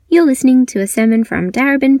You're listening to a sermon from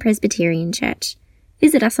Darebin Presbyterian Church.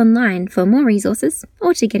 Visit us online for more resources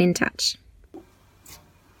or to get in touch.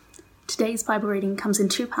 Today's Bible reading comes in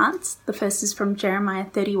two parts. The first is from Jeremiah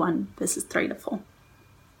 31, verses 3 to 4.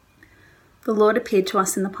 The Lord appeared to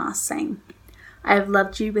us in the past, saying, I have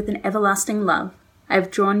loved you with an everlasting love. I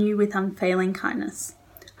have drawn you with unfailing kindness.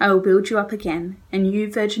 I will build you up again, and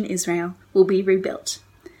you, Virgin Israel, will be rebuilt.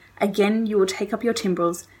 Again you will take up your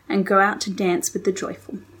timbrels and go out to dance with the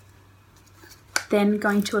joyful. Then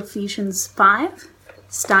going to Ephesians 5,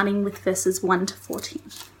 starting with verses 1 to 14.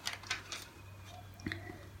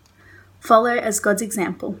 Follow as God's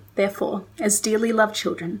example, therefore, as dearly loved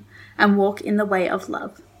children, and walk in the way of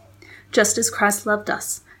love, just as Christ loved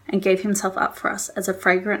us and gave himself up for us as a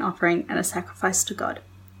fragrant offering and a sacrifice to God.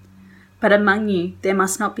 But among you there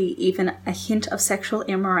must not be even a hint of sexual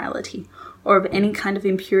immorality, or of any kind of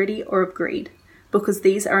impurity or of greed, because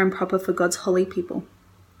these are improper for God's holy people.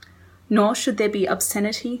 Nor should there be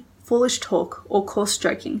obscenity, foolish talk, or coarse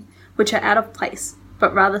joking, which are out of place,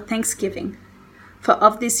 but rather thanksgiving. For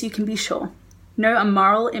of this you can be sure, no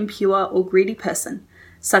immoral, impure, or greedy person,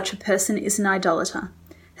 such a person is an idolater,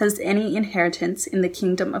 has any inheritance in the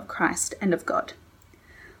kingdom of Christ and of God.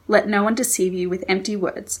 Let no one deceive you with empty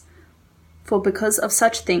words, for because of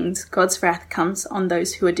such things God's wrath comes on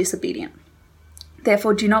those who are disobedient.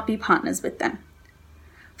 Therefore do not be partners with them.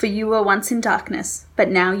 For you were once in darkness, but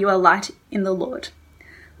now you are light in the Lord.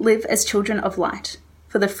 Live as children of light,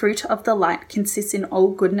 for the fruit of the light consists in all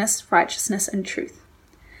goodness, righteousness, and truth.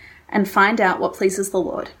 And find out what pleases the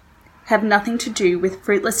Lord. Have nothing to do with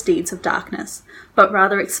fruitless deeds of darkness, but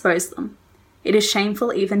rather expose them. It is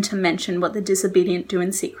shameful even to mention what the disobedient do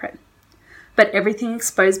in secret. But everything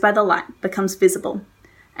exposed by the light becomes visible,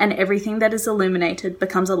 and everything that is illuminated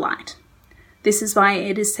becomes a light. This is why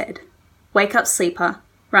it is said, Wake up, sleeper,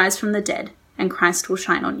 rise from the dead, and Christ will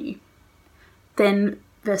shine on you. Then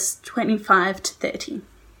verse 25 to 30.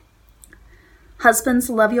 Husbands,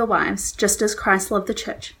 love your wives, just as Christ loved the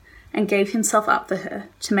church, and gave himself up for her,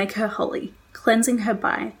 to make her holy, cleansing her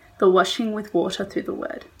by the washing with water through the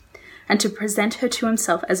word, and to present her to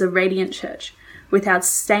himself as a radiant church, without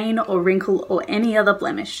stain or wrinkle or any other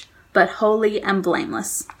blemish, but holy and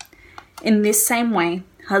blameless. In this same way,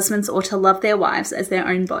 husbands ought to love their wives as their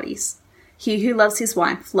own bodies. He who loves his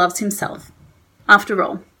wife loves himself. After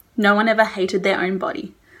all, no one ever hated their own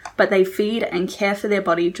body, but they feed and care for their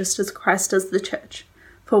body just as Christ does the church,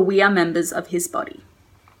 for we are members of his body.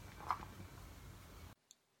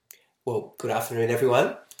 Well, good afternoon,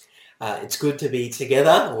 everyone. It's good to be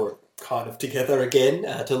together, or kind of together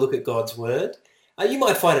again, to look at God's Word. You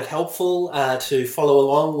might find it helpful to follow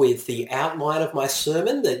along with the outline of my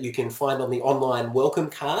sermon that you can find on the online welcome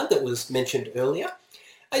card that was mentioned earlier.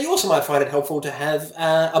 You also might find it helpful to have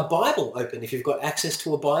a Bible open if you've got access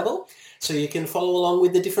to a Bible, so you can follow along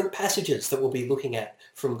with the different passages that we'll be looking at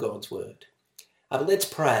from God's Word. But let's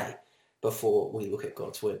pray before we look at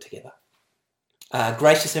God's Word together.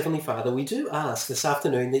 Gracious Heavenly Father, we do ask this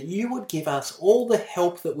afternoon that you would give us all the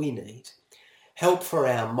help that we need. Help for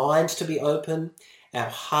our minds to be open, our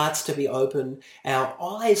hearts to be open, our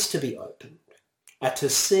eyes to be open, to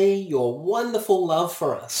see your wonderful love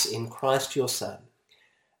for us in Christ your Son,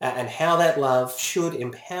 and how that love should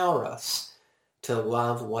empower us to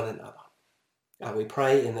love one another. We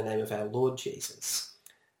pray in the name of our Lord Jesus.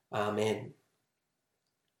 Amen.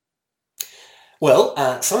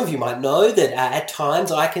 Well, some of you might know that at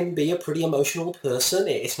times I can be a pretty emotional person.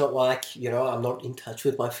 It's not like, I'm not in touch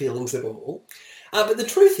with my feelings at all. But the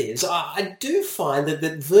truth is, I do find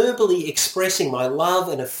that verbally expressing my love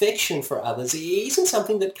and affection for others isn't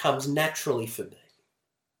something that comes naturally for me.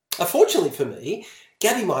 Fortunately for me,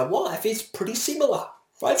 Gabby, my wife, is pretty similar.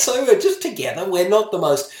 Right, so we're just together. We're not the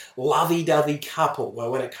most lovey-dovey couple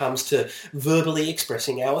when it comes to verbally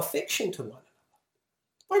expressing our affection to one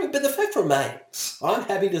another. But the fact remains, I'm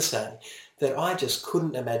happy to say that I just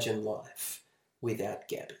couldn't imagine life without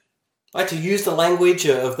Gabby. To use the language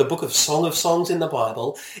of the book of Song of Songs in the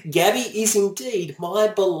Bible, Gabby is indeed my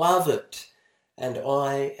beloved, and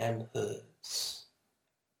I am hers.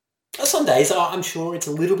 Some days I'm sure it's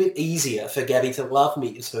a little bit easier for Gabby to love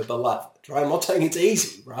me as her beloved. Right? I'm not saying it's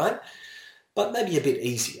easy, right? But maybe a bit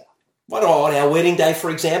easier. Right, on our wedding day, for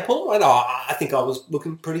example, right, I think I was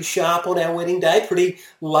looking pretty sharp on our wedding day, pretty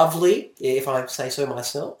lovely, if I say so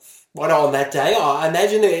myself. Right, on that day, I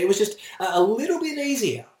imagine it was just a little bit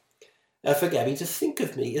easier for Gabby to think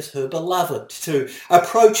of me as her beloved, to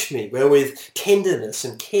approach me with tenderness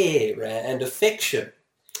and care and affection.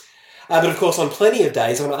 But of course, on plenty of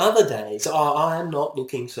days, on other days, I am not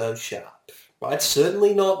looking so sharp, right?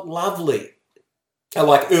 Certainly not lovely.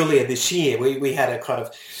 Like earlier this year, we had a kind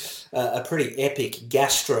of a pretty epic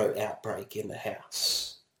gastro outbreak in the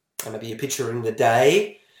house. And maybe you're picturing the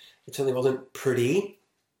day. It certainly wasn't pretty.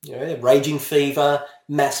 Raging fever,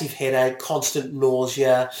 massive headache, constant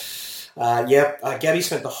nausea. Gabby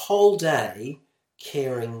spent the whole day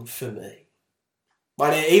caring for me.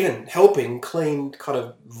 Even helping clean kind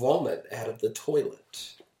of vomit out of the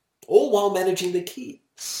toilet. All while managing the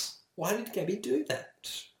kids. Why did Gabby do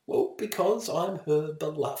that? Well, because I'm her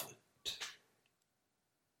beloved.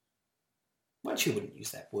 Well, she wouldn't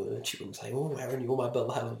use that word. She wouldn't say, "Oh, Aaron, you're my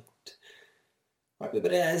beloved." Right,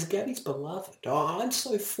 but as Gabby's beloved, I'm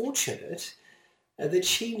so fortunate that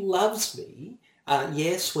she loves me,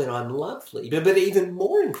 yes, when I'm lovely, but even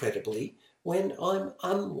more incredibly, when I'm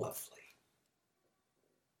unlovely.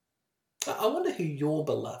 I wonder who your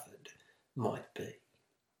beloved might be.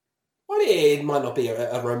 Well, it might not be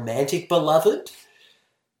a romantic beloved,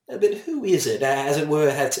 but who is it, as it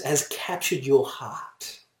were, has captured your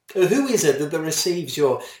heart? Who is it that receives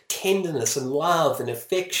your tenderness and love and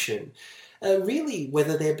affection, really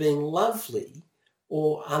whether they're being lovely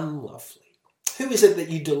or unlovely? Who is it that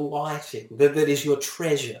you delight in, that is your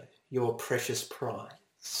treasure, your precious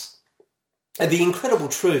prize? And the incredible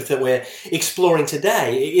truth that we're exploring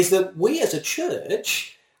today is that we as a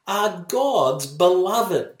church are God's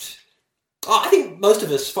beloved. I think most of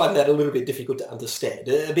us find that a little bit difficult to understand,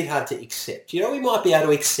 a bit hard to accept. We might be able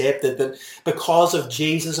to accept that because of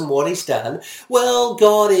Jesus and what he's done, well,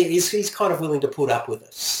 God he's kind of willing to put up with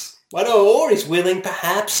us. Or he's willing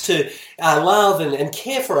perhaps to love and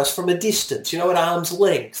care for us from a distance, at arm's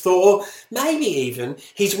length. Or maybe even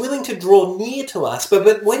he's willing to draw near to us.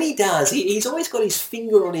 But when he does, he's always got his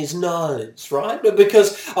finger on his nose, right? But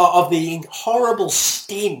because of the horrible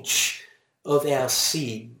stench of our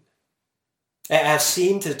sin. Our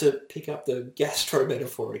sin, to pick up the gastro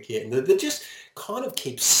metaphor again, that just kind of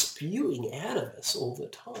keeps spewing out of us all the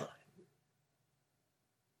time.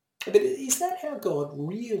 But is that how God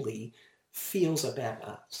really feels about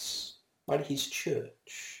us, right? His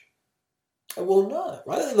church? Well, no,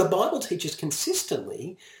 right? The Bible teaches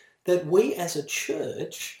consistently that we as a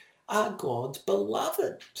church are God's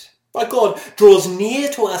beloved. Right? God draws near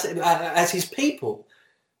to us as his people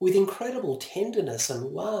with incredible tenderness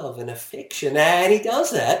and love and affection. And he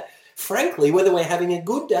does that, frankly, whether we're having a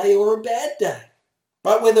good day or a bad day.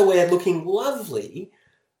 Right? Whether we're looking lovely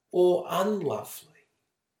or unlovely.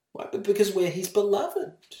 Right? But because we're his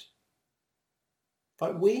beloved.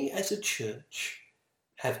 Right? We as a church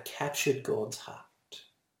have captured God's heart.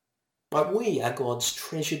 Right? We are God's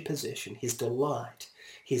treasured possession, his delight,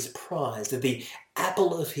 his prize, the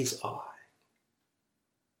apple of his eye.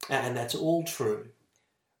 And that's all true,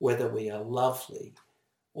 whether we are lovely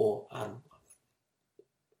or unlovely.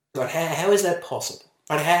 But how is that possible?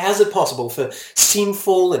 How is it possible for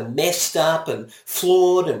sinful and messed up and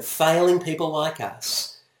flawed and failing people like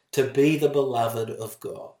us to be the beloved of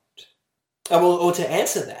God? Or to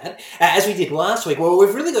answer that, as we did last week, well,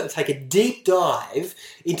 we've really got to take a deep dive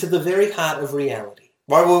into the very heart of reality.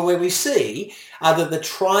 Right, where we see that the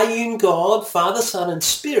triune God, Father, Son and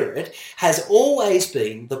Spirit has always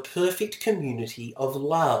been the perfect community of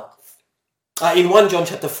love. In 1 John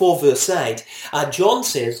chapter 4 verse 8, John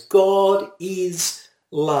says, God is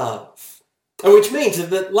love. Which means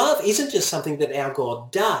that love isn't just something that our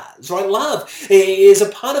God does, right? Love is a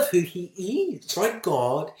part of who he is, right?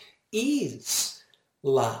 God is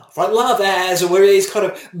love, right? Love, as it were, is kind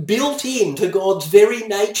of built into God's very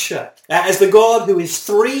nature. As the God who is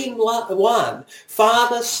three in one,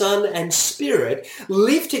 Father, Son and Spirit,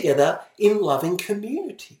 live together in loving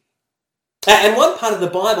community. And one part of the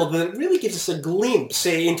Bible that really gives us a glimpse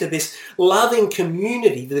into this loving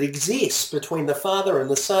community that exists between the Father and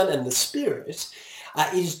the Son and the Spirit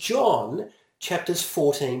is John chapters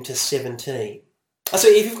 14 to 17. So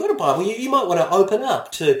if you've got a Bible, you might want to open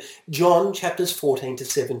up to John chapters 14 to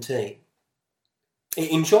 17.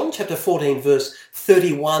 In John chapter 14 verse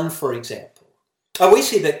 31, for example, we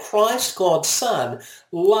see that Christ, God's Son,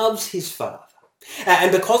 loves his Father.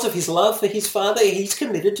 And because of his love for his Father, he's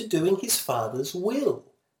committed to doing his Father's will.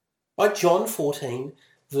 Like John 14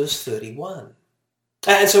 verse 31.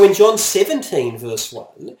 And so in John 17 verse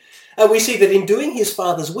 1, we see that in doing his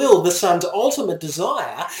Father's will, the Son's ultimate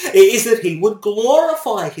desire is that he would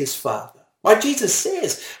glorify his Father. Like Jesus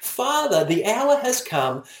says, Father, the hour has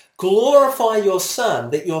come, glorify your Son,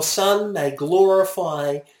 that your Son may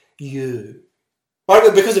glorify you.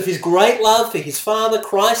 Right? Because of his great love for his Father,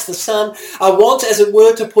 Christ the Son wants, as it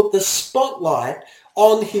were, to put the spotlight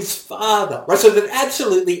on his Father, right? So that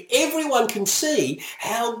absolutely everyone can see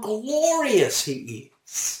how glorious he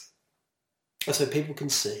is. So people can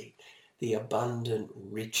see the abundant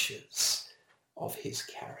riches of his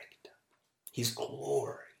character, his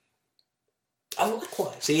glory. And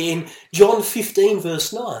likewise, in John 15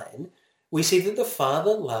 verse 9, we see that the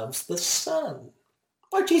Father loves the Son.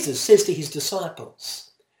 Like Jesus says to his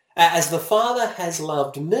disciples, as the Father has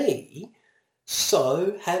loved me,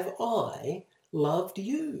 so have I loved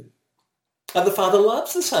you. And the Father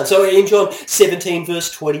loves the Son. So in John 17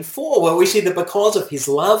 verse 24, where we see that because of his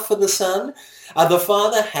love for the Son, the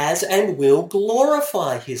Father has and will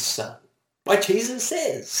glorify his Son. Like Jesus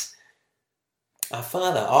says,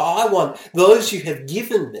 Father, I want those you have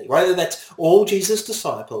given me, right? That's all Jesus'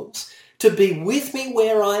 disciples, to be with me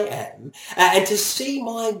where I am and to see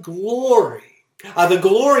my glory. The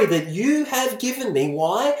glory that you have given me.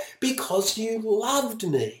 Why? Because you loved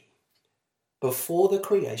me before the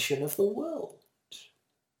creation of the world.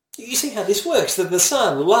 You see how this works, that the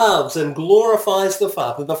Son loves and glorifies the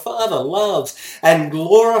Father. The Father loves and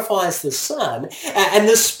glorifies the Son, and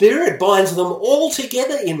the Spirit binds them all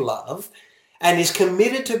together in love and is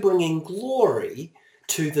committed to bringing glory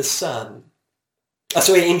to the Son.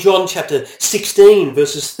 So in John chapter 16,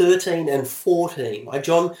 verses 13 and 14,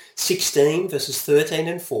 John 16, verses 13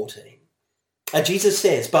 and 14, Jesus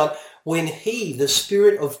says, "But when he, the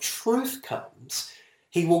Spirit of truth, comes,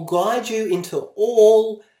 he will guide you into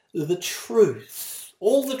all the truth."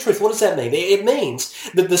 All the truth. What does that mean? It means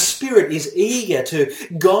that the Spirit is eager to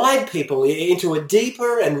guide people into a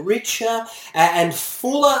deeper and richer and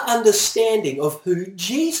fuller understanding of who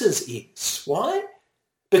Jesus is. Why?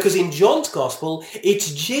 Because in John's Gospel,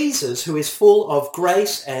 it's Jesus who is full of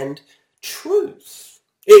grace and truth.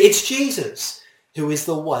 It's Jesus who is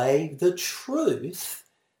the way, the truth,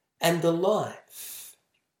 and the life.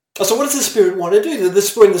 So what does the Spirit want to do?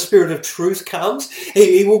 When the Spirit of truth comes,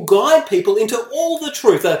 he will guide people into all the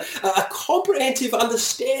truth, a comprehensive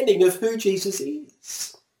understanding of who Jesus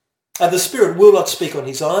is. The Spirit will not speak on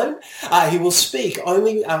his own. He will speak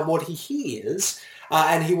only what he hears,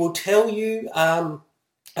 and he will tell you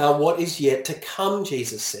what is yet to come,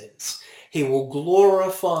 Jesus says. He will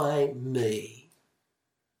glorify me,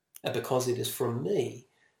 because it is from me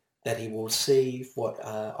that he will receive what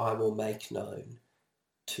I will make known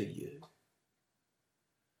to you.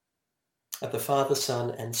 The Father,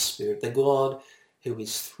 Son, and Spirit, the God who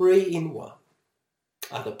is three in one,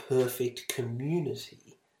 are the perfect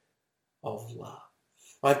community of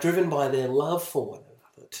love, driven by their love for one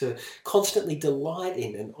another, to constantly delight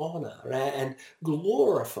in and honour and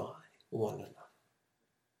glorify one another.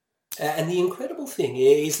 And the incredible thing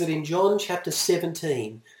is that in John chapter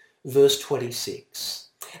 17, verse 26,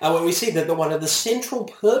 where we see that one of the central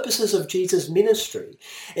purposes of Jesus' ministry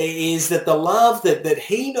is that the love that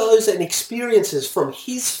he knows and experiences from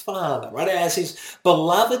his Father, as his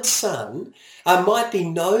beloved Son, might be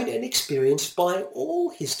known and experienced by all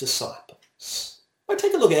his disciples.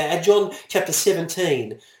 Take a look at John chapter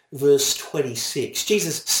 17, verse 26.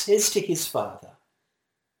 Jesus says to his Father,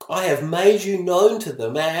 "I have made you known to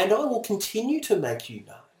them, and I will continue to make you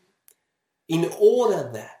known, in order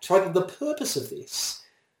that," the purpose of this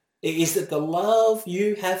is that the love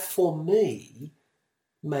you have for me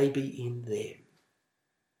may be in them,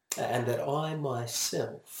 and that I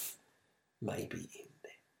myself may be in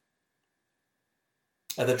them.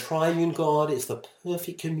 The triune God is the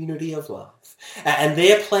perfect community of love, and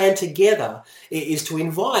their plan together is to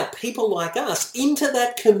invite people like us into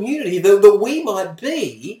that community that we might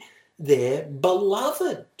be their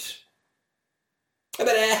beloved. But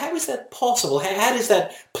how is that possible? How does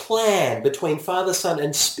that plan between Father, Son,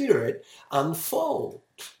 and Spirit unfold?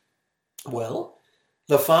 Well,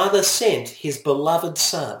 the Father sent his beloved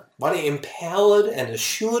Son, empowered and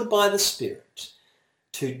assured by the Spirit,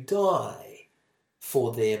 to die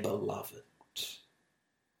for their beloved.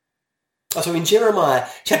 So in Jeremiah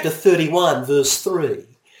chapter 31, verse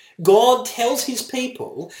 3, God tells his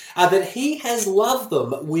people that he has loved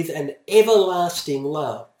them with an everlasting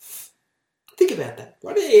love. Think about that,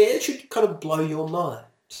 It should kind of blow your mind.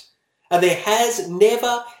 There has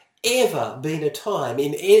never, ever been a time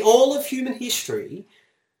in all of human history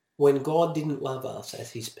when God didn't love us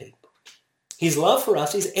as his people. His love for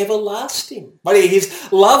us is everlasting. His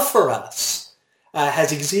love for us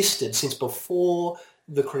has existed since before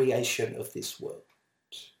the creation of this world.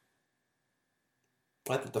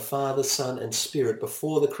 That the Father, Son, and Spirit,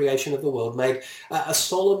 before the creation of the world, made a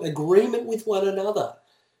solemn agreement with one another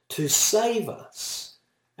to save us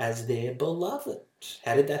as their beloved.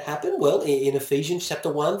 How did that happen? Well, in Ephesians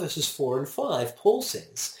chapter 1, verses 4 and 5, Paul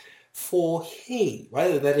says, "For he,"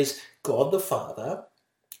 that is God the Father,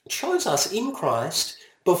 "chose us in Christ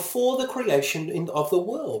before the creation of the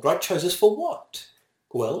world." Chose us for what?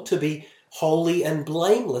 Well, to be holy and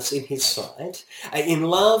blameless in his sight. In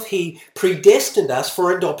love, he predestined us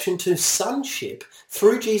for adoption to sonship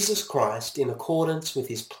through Jesus Christ in accordance with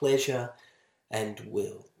his pleasure and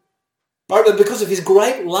will. Right, but because of his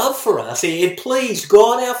great love for us, it pleased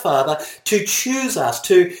God our Father to choose us,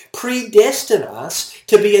 to predestine us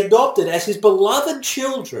to be adopted as his beloved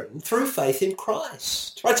children through faith in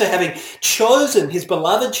Christ. Right, so having chosen his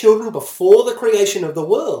beloved children before the creation of the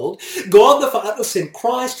world, God the Father sent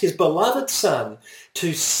Christ, his beloved Son,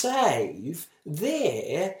 to save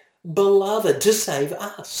their beloved, to save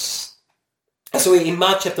us. So in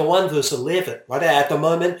Mark chapter 1 verse 11, right at the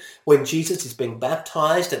moment when Jesus is being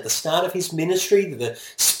baptized at the start of his ministry, the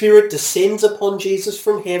Spirit descends upon Jesus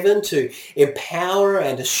from heaven to empower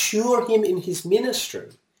and assure him in his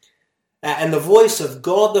ministry. And the voice of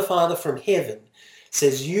God the Father from heaven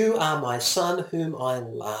says, "You are my Son whom I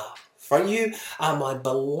love. For you are my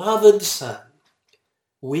beloved Son.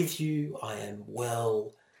 With you I am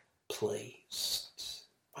well pleased."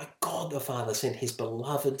 God the Father sent his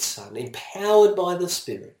beloved Son, empowered by the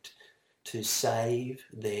Spirit, to save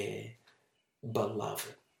their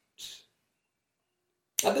beloved.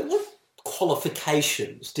 But what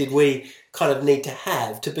qualifications did we kind of need to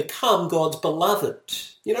have to become God's beloved?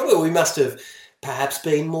 We must have perhaps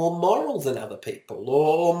been more moral than other people,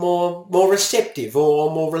 or more receptive, or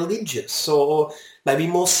more religious, or maybe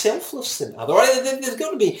more selfless than others. There's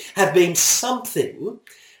got to have been something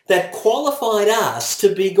that qualified us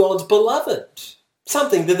to be God's beloved.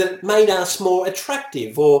 Something that made us more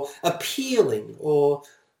attractive or appealing or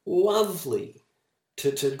lovely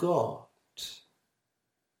to God.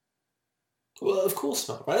 Well, of course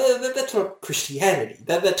not, right? That's not Christianity.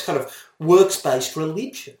 That's kind of works-based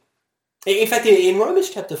religion. In fact, in Romans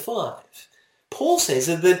chapter 5, Paul says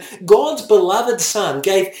that God's beloved Son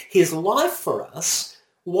gave his life for us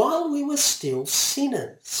while we were still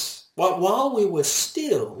sinners. While we were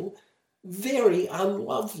still very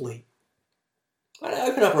unlovely.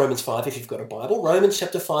 Open up Romans 5 if you've got a Bible. Romans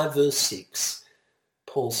chapter 5 verse 6.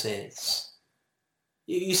 Paul says,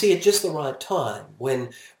 you see, at just the right time,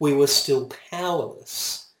 when we were still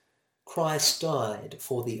powerless, Christ died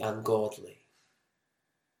for the ungodly.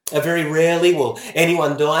 Very rarely will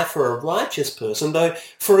anyone die for a righteous person, though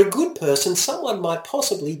for a good person someone might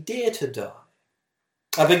possibly dare to die.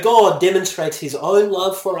 But God demonstrates his own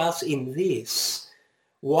love for us in this: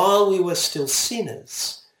 while we were still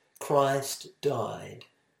sinners, Christ died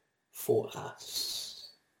for us.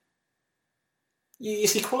 You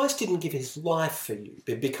see, Christ didn't give his life for you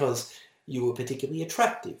because you were particularly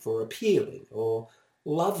attractive or appealing or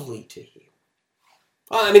lovely to him.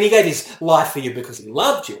 I mean, he gave his life for you because he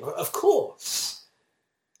loved you, of course,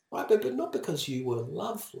 right? But not because you were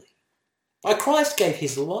lovely. Christ gave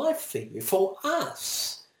his life for you, for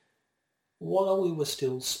us, while we were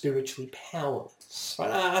still spiritually powerless,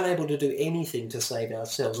 right? Unable to do anything to save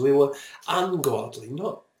ourselves. We were ungodly,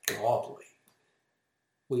 not godly.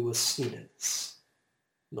 We were sinners,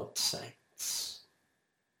 not saints.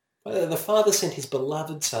 The Father sent his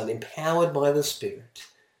beloved Son, empowered by the Spirit,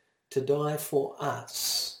 to die for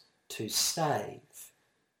us, to save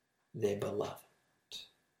their beloved.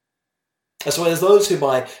 As well as those who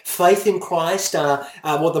by faith in Christ are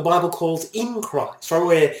what the Bible calls in Christ. Right?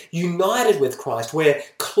 We're united with Christ. We're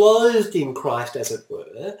clothed in Christ, as it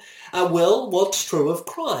were. Well, what's true of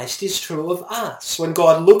Christ is true of us. When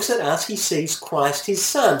God looks at us, he sees Christ, his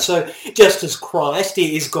Son. So just as Christ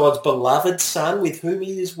is God's beloved Son with whom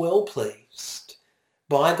he is well pleased,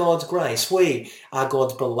 by God's grace, we are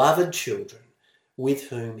God's beloved children with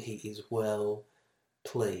whom he is well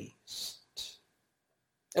pleased.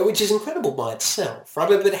 Which is incredible by itself, right?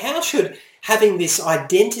 But how should having this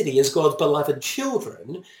identity as God's beloved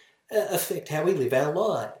children affect how we live our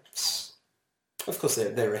lives? Of course,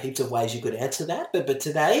 there are heaps of ways you could answer that, but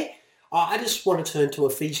today I just want to turn to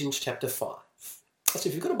Ephesians chapter 5. So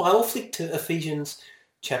if you've got a Bible, flick to Ephesians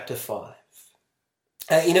chapter 5.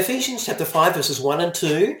 In Ephesians chapter 5, verses 1 and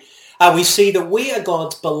 2, we see that we are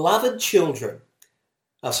God's beloved children,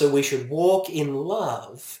 so we should walk in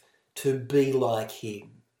love to be like him.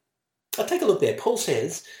 Take a look there. Paul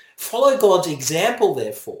says, follow God's example,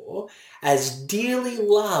 therefore, as dearly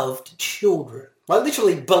loved children, right?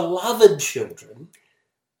 Literally beloved children,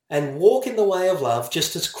 and walk in the way of love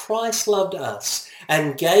just as Christ loved us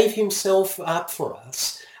and gave himself up for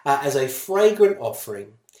us as a fragrant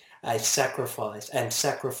offering, a sacrifice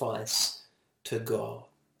to God.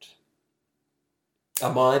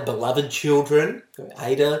 Are my beloved children,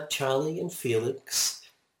 Ada, Charlie and Felix,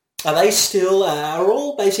 they still are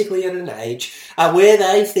all basically at an age where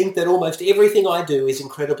they think that almost everything I do is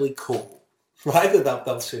incredibly cool. right?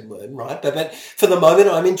 They'll soon learn, right? But for the moment,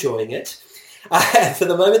 I'm enjoying it. For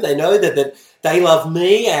the moment, they know that they love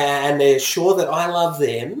me and they're sure that I love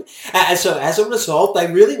them. And so as a result,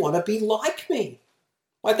 they really want to be like me.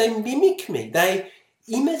 Like they mimic me. They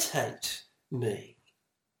imitate me.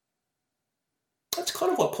 That's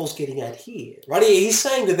kind of what Paul's getting at here, right? He's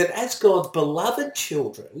saying that as God's beloved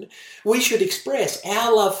children, we should express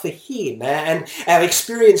our love for him and our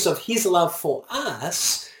experience of his love for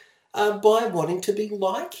us by wanting to be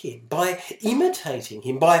like him, by imitating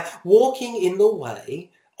him, by walking in the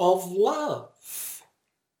way of love.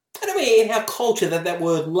 And I mean, in our culture, that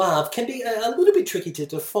word love can be a little bit tricky to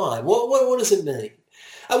define. What does it mean?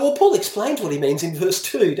 Well, Paul explains what he means in verse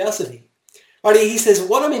 2, doesn't he? Right, he says,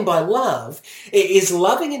 what I mean by love is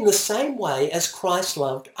loving in the same way as Christ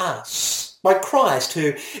loved us. Like Christ,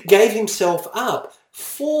 who gave himself up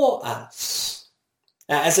for us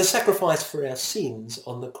as a sacrifice for our sins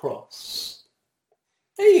on the cross.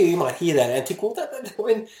 Now, you might hear that and think, well,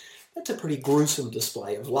 that's a pretty gruesome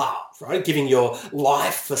display of love, right? Giving your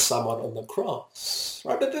life for someone on the cross.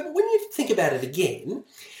 Right? But when you think about it again,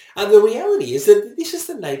 the reality is that this is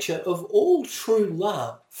the nature of all true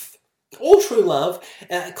love. All true love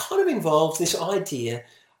kind of involves this idea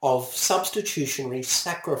of substitutionary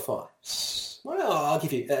sacrifice. Well, I'll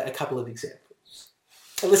give you a couple of examples.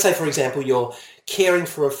 Let's say, for example, you're caring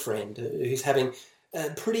for a friend who's having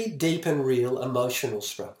pretty deep and real emotional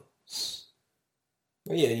struggles.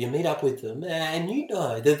 You meet up with them and you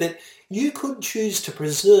know that you could choose to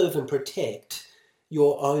preserve and protect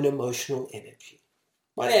your own emotional energy.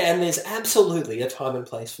 Right? And there's absolutely a time and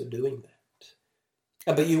place for doing that.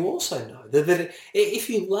 But you also know that if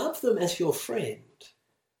you love them as your friend,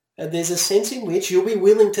 there's a sense in which you'll be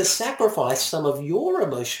willing to sacrifice some of your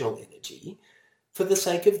emotional energy for the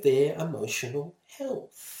sake of their emotional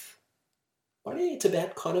health. Right? It's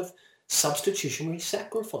about kind of substitutionary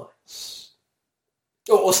sacrifice.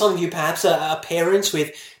 Or some of you perhaps are parents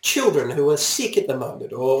with children who are sick at the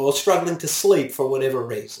moment or struggling to sleep for whatever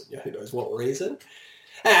reason. Who knows what reason?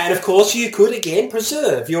 And of course you could again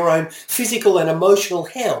preserve your own physical and emotional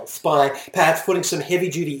health by perhaps putting some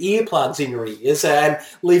heavy-duty earplugs in your ears and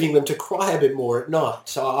leaving them to cry a bit more at night.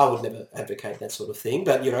 So I would never advocate that sort of thing,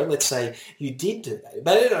 but let's say you did do that.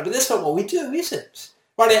 But that's not what we do, is it?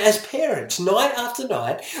 Right, as parents, night after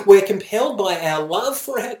night, we're compelled by our love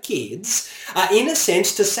for our kids, in a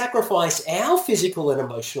sense, to sacrifice our physical and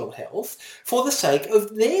emotional health for the sake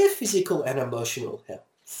of their physical and emotional health.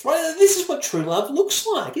 Right? This is what true love looks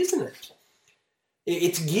like, isn't it?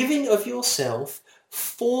 It's giving of yourself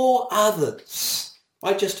for others,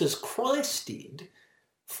 right? Just as Christ did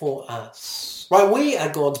for us. Right? We are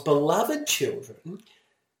God's beloved children,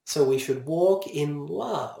 so we should walk in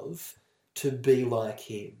love to be like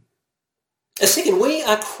him. Second, we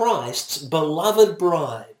are Christ's beloved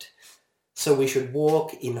bride, so we should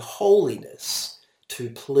walk in holiness to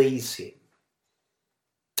please him.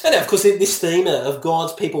 And of course, this theme of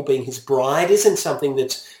God's people being his bride isn't something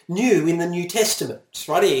that's new in the New Testament,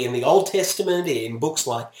 right? In the Old Testament, in books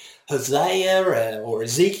like Hosea or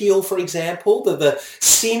Ezekiel, for example, the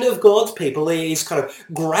sin of God's people is kind of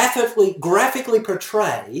graphically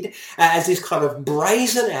portrayed as this kind of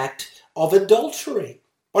brazen act of adultery,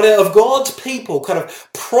 right? Of God's people kind of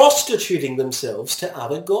prostituting themselves to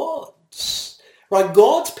other gods, right?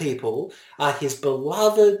 God's people are his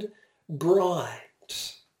beloved bride.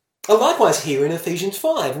 And likewise here in Ephesians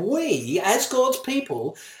 5, we, as God's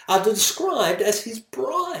people, are described as his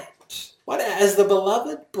bride, right? As the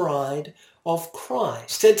beloved bride of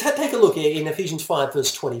Christ. So take a look in Ephesians 5,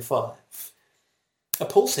 verse 25.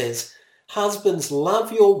 Paul says, "Husbands,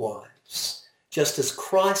 love your wives, just as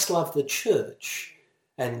Christ loved the church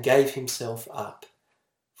and gave himself up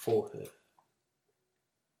for her."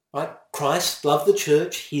 Right? Christ loved the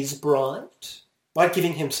church, his bride, right?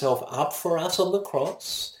 Giving himself up for us on the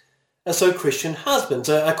cross. And so Christian husbands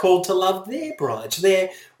are called to love their brides, their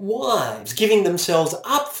wives, giving themselves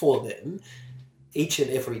up for them each and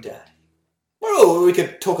every day. Well, we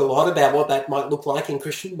could talk a lot about what that might look like in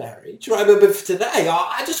Christian marriage, right? But for today,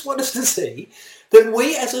 I just want us to see that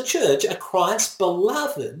we as a church are Christ's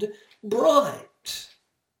beloved bride.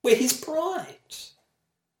 We're his bride.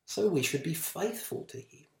 So we should be faithful to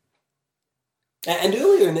him. And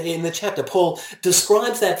earlier in the chapter, Paul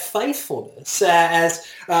describes that faithfulness as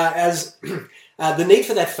the need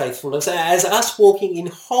for that faithfulness as us walking in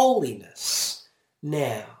holiness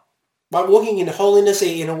now. By walking in holiness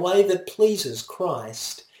in a way that pleases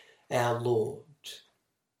Christ our Lord.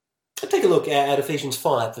 Take a look at Ephesians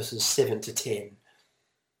 5, verses 7 to 10.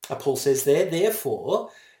 Paul says there, "Therefore,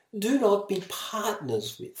 do not be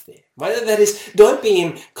partners with them. Right? That is, don't be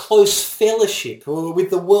in close fellowship with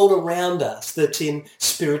the world around us that's in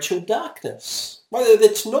spiritual darkness. Right?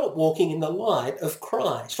 That's not walking in the light of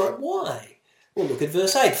Christ. Right? Why? Well, look at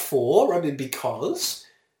verse 8. For, right, because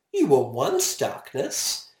you were once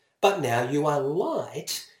darkness, but now you are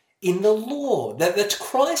light in the Lord. That's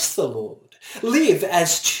Christ the Lord. Live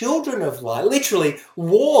as children of light. Literally,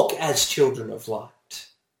 walk as children of light.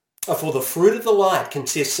 For the fruit of the light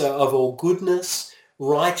consists of all goodness,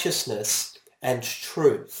 righteousness, and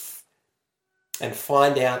truth. And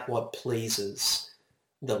find out what pleases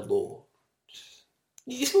the Lord.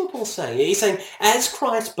 You see what Paul's saying? He's saying, as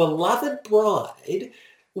Christ's beloved bride,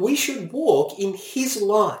 we should walk in his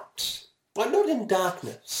light, but not in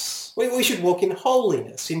darkness. We should walk in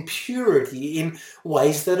holiness, in purity, in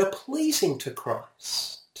ways that are pleasing to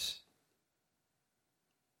Christ.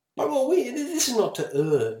 Well, this is not to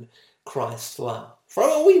earn Christ's love.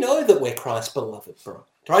 Well, we know that we're Christ's beloved bride.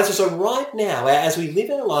 Right? So right now, as we live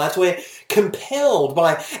our lives, we're compelled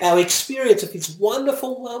by our experience of his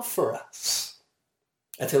wonderful love for us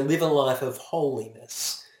and to live a life of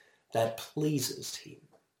holiness that pleases him.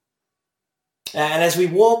 And as we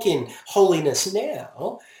walk in holiness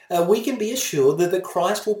now, we can be assured that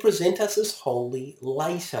Christ will present us as holy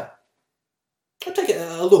later. I'll take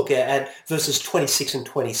a look at verses 26 and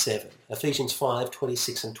 27, Ephesians 5,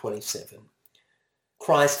 26 and 27.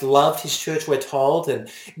 Christ loved his church, we're told, and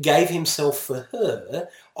gave himself for her,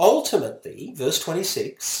 ultimately, verse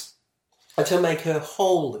 26, to make her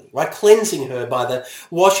holy, right? Cleansing her by the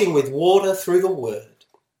washing with water through the word,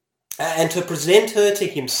 and to present her to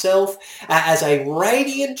himself as a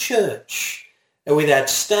radiant church, without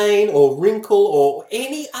stain or wrinkle or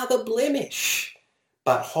any other blemish,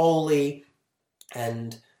 but holy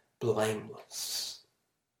and blameless.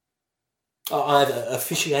 I've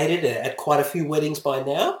officiated at quite a few weddings by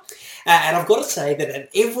now, and I've got to say that at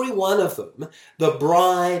every one of them, the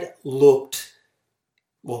bride looked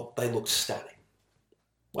stunning.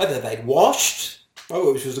 Whether they'd washed,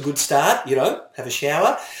 which was a good start, have a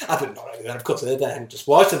shower. But not only that, of course, they hadn't just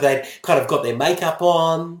washed, they'd kind of got their makeup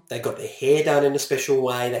on, they got their hair done in a special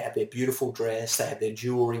way, they had their beautiful dress, they had their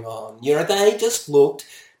jewellery on. They just looked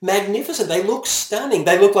magnificent. They looked stunning.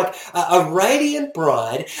 They looked like a radiant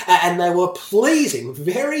bride, and they were pleasing,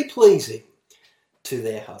 very pleasing to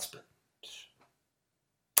their husband.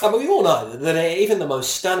 But we all know that even the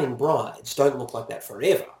most stunning brides don't look like that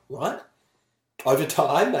forever, right? Over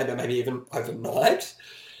time, maybe even overnight,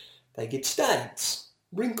 they get stains,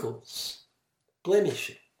 wrinkles,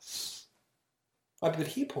 blemishes. But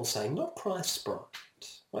here Paul's saying, not Christ's bride,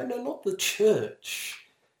 right? No, not the church.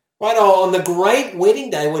 Right, on the great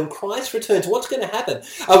wedding day when Christ returns, what's going to happen?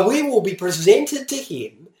 We will be presented to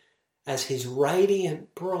him as his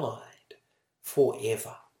radiant bride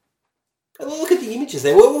forever. And look at the images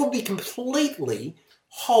there. We will be completely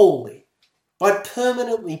holy, right,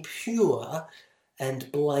 permanently pure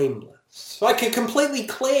and blameless. Right, completely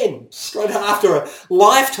cleansed, right, after a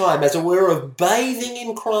lifetime, as it were, of bathing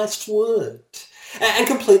in Christ's word. And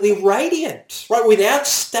completely radiant, right, without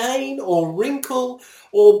stain or wrinkle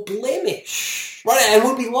or blemish, right? And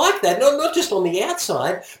we'll be like that, not just on the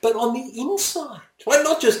outside, but on the inside, right?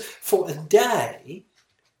 Not just for a day,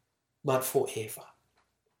 but forever.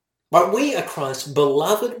 Right? We are Christ's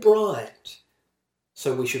beloved bride,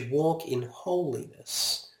 so we should walk in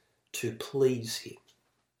holiness to please him.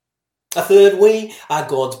 A third, we are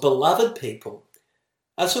God's beloved people,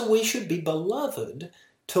 so we should be beloved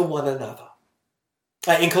to one another.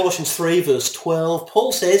 In Colossians 3 verse 12,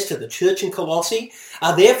 Paul says to the church in Colossae,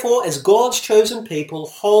 therefore as God's chosen people,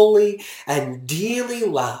 holy and dearly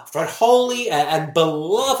loved, right? Holy and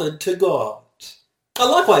beloved to God.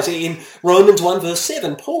 Likewise, in Romans 1 verse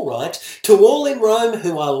 7, Paul writes, to all in Rome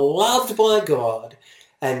who are loved by God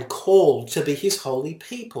and called to be his holy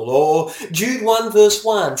people. Or Jude 1 verse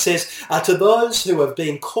 1 says, to those who have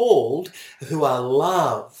been called, who are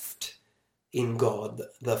loved in God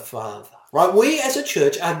the Father. Right, we as a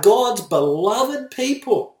church are God's beloved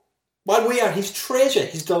people. Right, we are his treasure,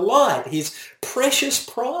 his delight, his precious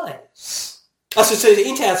prize. So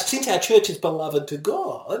since our church is beloved to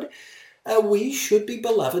God, we should be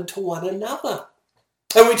beloved to one another.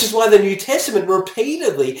 Which is why the New Testament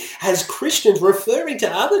repeatedly has Christians referring to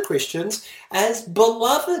other Christians as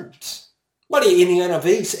beloved. But in the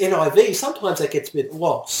NIV, sometimes that gets a bit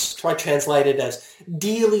lost. Try translated as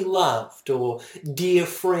dearly loved or dear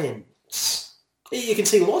friend. You can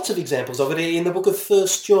see lots of examples of it in the book of 1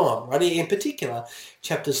 John, right? In particular,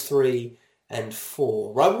 chapters 3 and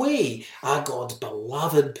 4, right? We are God's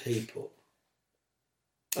beloved people,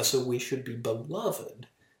 so we should be beloved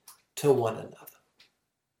to one another.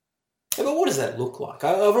 But what does that look like?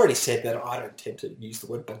 I've already said that I don't tend to use the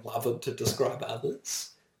word beloved to describe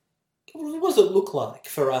others. What does it look like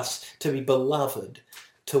for us to be beloved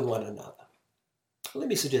to one another? Let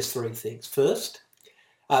me suggest three things. First,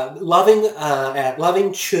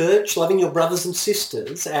 loving church, loving your brothers and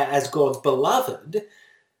sisters as God's beloved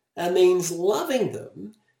means loving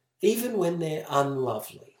them even when they're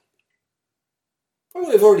unlovely. Well,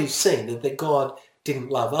 we've already seen that God didn't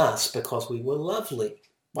love us because we were lovely.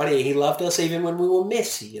 He loved us even when we were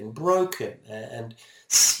messy and broken and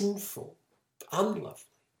sinful, unlovely.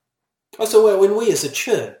 So when we as a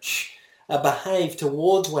church behave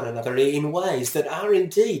towards one another in ways that are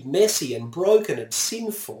indeed messy and broken and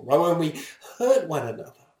sinful, when we hurt one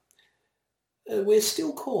another, we're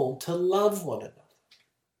still called to love one another.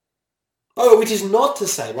 Which is not to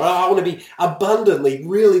say, I want to be abundantly,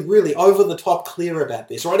 really, really over the top clear about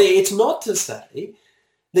this, right? It's not to say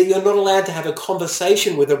that you're not allowed to have a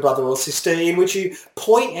conversation with a brother or sister in which you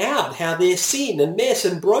point out how their sin and mess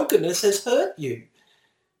and brokenness has hurt you.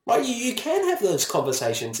 Right? You can have those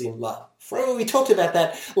conversations in love. Right? We talked about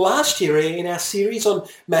that last year in our series on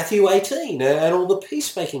Matthew 18 and all the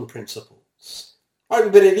peacemaking principles.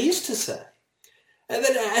 Right? But it is to say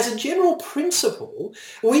that as a general principle,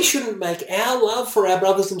 we shouldn't make our love for our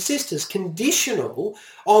brothers and sisters conditional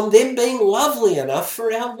on them being lovely enough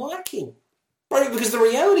for our liking. Right? Because the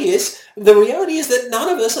reality is that none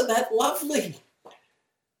of us are that lovely.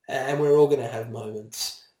 And we're all going to have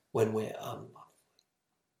moments when we're unlovely.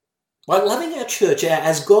 Right? Loving our church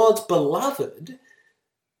as God's beloved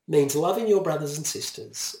means loving your brothers and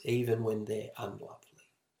sisters even when they're unlovely.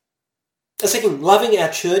 Second, loving our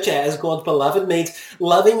church as God's beloved means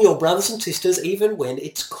loving your brothers and sisters even when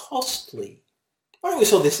it's costly. Right, we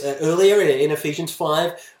saw this earlier in Ephesians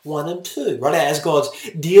 5, 1 and 2. Right, as God's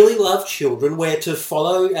dearly loved children, we're to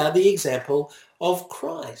follow the example of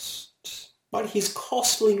Christ. Right, his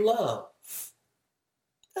costly love.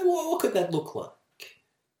 And what could that look like?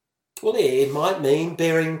 Well, it might mean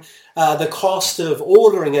bearing the cost of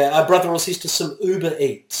ordering a brother or sister some Uber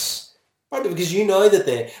Eats. Right, because you know that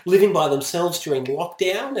they're living by themselves during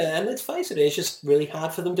lockdown, and let's face it, it's just really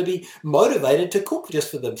hard for them to be motivated to cook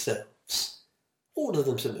just for themselves. Order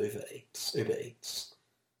them some Uber Eats.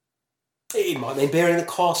 It might mean bearing the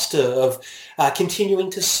cost of continuing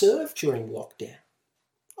to serve during lockdown.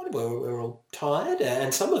 We're all tired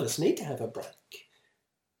and some of us need to have a break.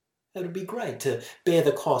 It would be great to bear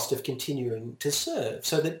the cost of continuing to serve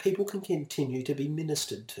so that people can continue to be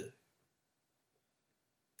ministered to.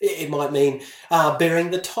 It might mean bearing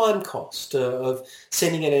the time cost of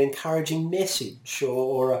sending an encouraging message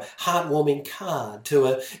or a heartwarming card to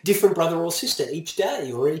a different brother or sister each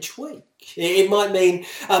day or each week. It might mean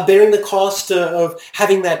bearing the cost of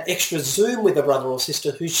having that extra Zoom with a brother or sister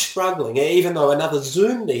who's struggling, even though another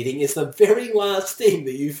Zoom meeting is the very last thing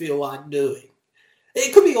that you feel like doing.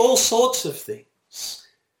 It could be all sorts of things.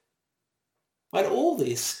 But all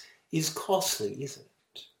this is costly, isn't it?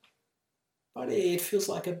 But it feels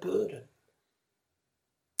like a burden.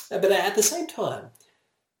 But at the same time,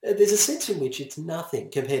 there's a sense in which it's nothing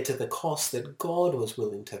compared to the cost that God was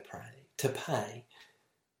willing to pay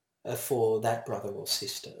for that brother or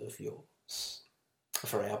sister of yours,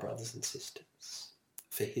 for our brothers and sisters,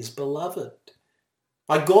 for his beloved.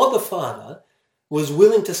 God the Father was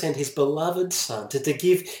willing to send his beloved Son to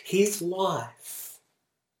give his life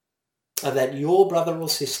that your brother or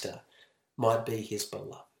sister might be his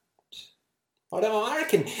beloved. I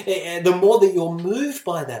reckon the more that you're moved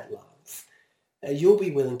by that love, you'll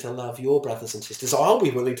be willing to love your brothers and sisters. I'll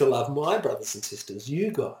be willing to love my brothers and sisters,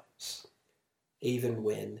 you guys, even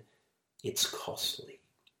when it's costly.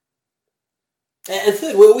 And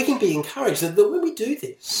third, we can be encouraged that when we do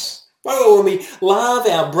this, when we love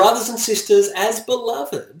our brothers and sisters as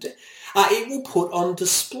beloved, it will put on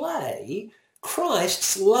display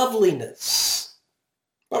Christ's loveliness.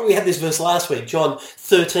 Well, we had this verse last week, John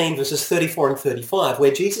 13, verses 34 and 35,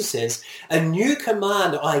 where Jesus says, "A new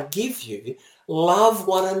command I give you, love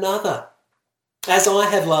one another. As I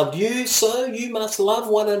have loved you, so you must love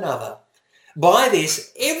one another. By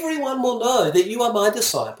this, everyone will know that you are my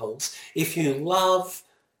disciples, if you love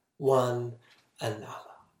one another."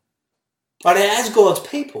 But as God's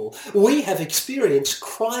people, we have experienced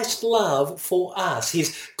Christ's love for us,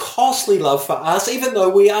 his costly love for us, even though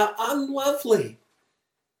we are unlovely.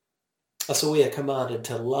 So we are commanded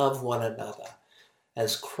to love one another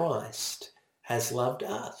as Christ has loved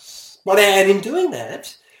us. And in doing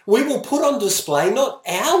that, we will put on display not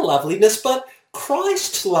our loveliness, but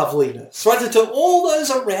Christ's loveliness, right, to all those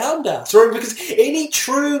around us, right? Because any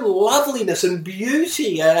true loveliness and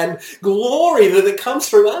beauty and glory that comes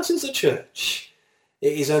through us as a church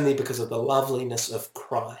It is only because of the loveliness of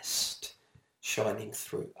Christ shining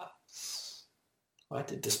through us,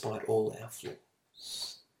 right? Despite all our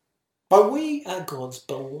flaws. But we are God's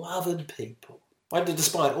beloved people, right?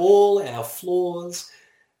 Despite all our flaws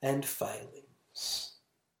and failings.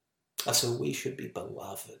 So we should be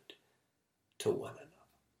beloved to one another.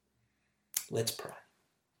 Let's pray.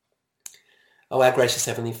 Oh, our gracious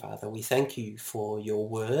Heavenly Father, we thank you for your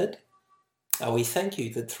word. We thank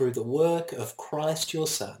you that through the work of Christ your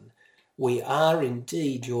Son, we are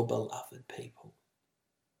indeed your beloved people.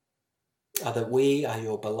 That we are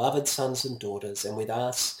your beloved sons and daughters, and with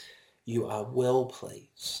us you are well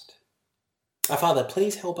pleased. Father,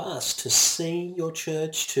 please help us to see your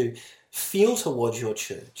church, to feel towards your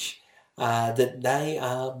church, that they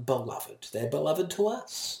are beloved. They're beloved to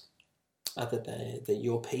us. That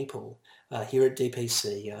your people here at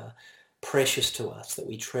DPC are precious to us, that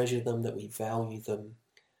we treasure them, that we value them,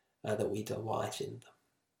 that we delight in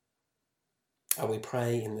them. We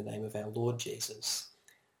pray in the name of our Lord Jesus.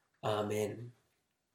 Amen.